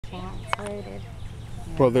It's loaded.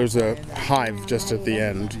 Well, there's a hive just at the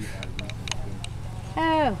end.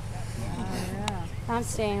 Oh. I'm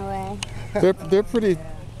staying away. They're pretty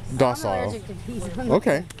I'm docile. allergic to bees.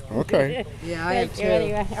 Okay, okay. Yeah, I am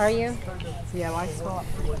too. Are you? Yeah, I swell up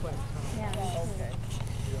pretty quick. Yeah.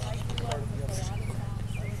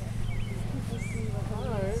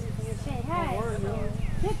 Hi.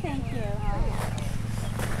 Good, thank you.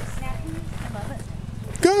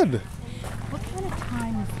 Good. What kind of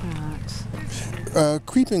time is that?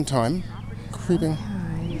 Creeping time. Creeping.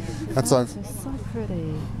 That's our. It's so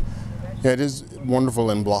pretty. Yeah, it is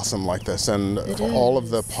wonderful in blossom like this, and all of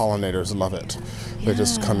the pollinators love it. They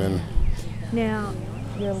just come in. Now,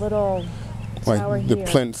 your little Like tower the here,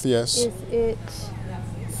 plinth, yes. is it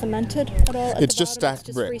cemented at all? At It's the just bottom?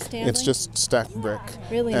 stacked brick. Freestanding? It's just stacked brick.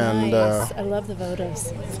 Really and, nice. I love the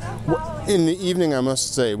votives. In the evening, I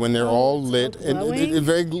must say, when they're all lit, so glowing?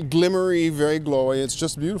 very glimmery, very glowy, it's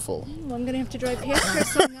just beautiful. Well, I'm going to have to drive past here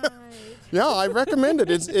some night. Yeah, I recommend it.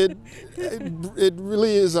 It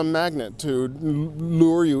really is a magnet to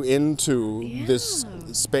lure you into this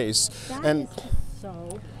space. That is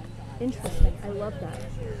so interesting. I love that.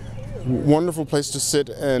 Wonderful place to sit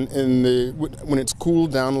and when it's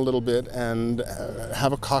cooled down a little bit and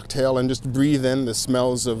have a cocktail and just breathe in the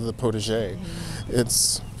smells of the potager.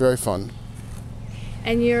 It's very fun.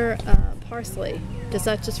 And your parsley, does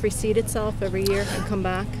that just reseed itself every year and come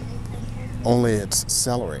back? Only it's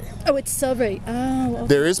celery. Oh, it's celery. Oh, okay.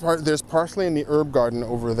 There's parsley in the herb garden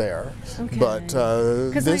over there, Okay. but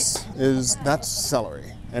that's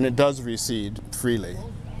celery, and it does reseed freely.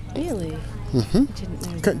 Really? Mm-hmm. I didn't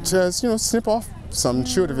know that. Just snip off some,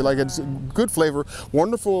 chew it if you like. It's good flavor,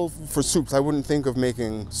 wonderful for soups. I wouldn't think of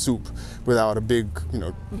making soup without a big,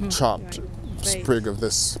 chopped sprig of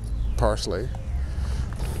this parsley.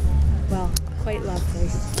 Well, quite lovely.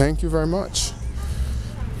 Thank you very much.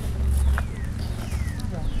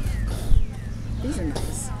 These are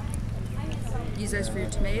nice. Use those for your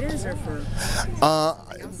tomatoes or for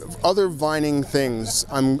Other vining things.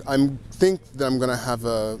 I'm think that I'm going to have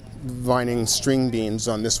a vining string beans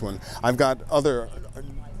on this one. I've got other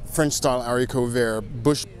French style haricot vert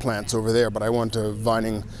bush plants over there, but I want a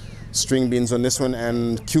vining string beans on this one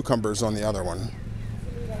and cucumbers on the other one.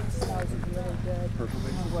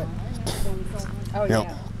 oh Yeah.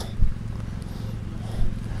 yeah.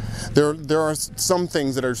 There are some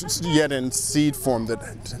things that are yet in seed form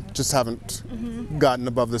that just haven't gotten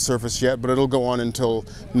above the surface yet, but it'll go on until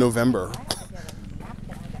November.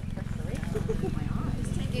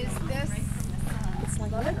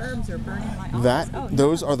 Herbs are burning my eyes.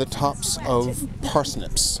 Those are the tops of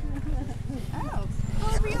parsnips. Oh,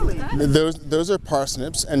 really? Those are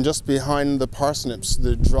parsnips, and just behind the parsnips,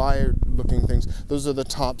 the drier looking things, those are the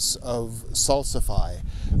tops of salsify,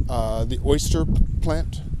 the oyster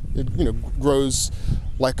plant. It grows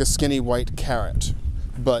like a skinny white carrot,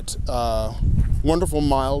 but wonderful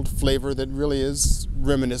mild flavor that really is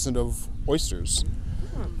reminiscent of oysters.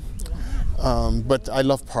 But I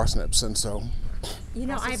love parsnips, and so.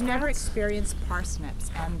 I've never experienced parsnips,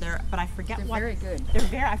 and but I forget They're what very good.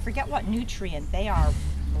 I forget what nutrient they are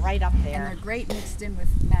right up there. And they're great mixed in with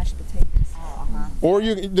mashed potatoes. Or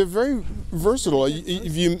they're very versatile.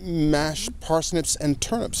 If you mash parsnips and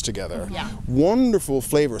turnips together, wonderful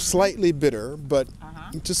flavor, slightly bitter, but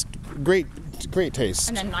just great taste.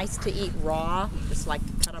 And then nice to eat raw, just like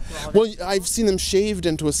cut up raw. Well, I've seen them shaved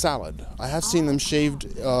into a salad. I have seen them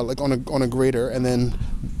shaved like on a grater and then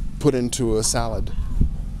put into a salad.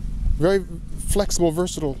 Very flexible,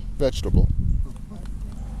 versatile vegetable.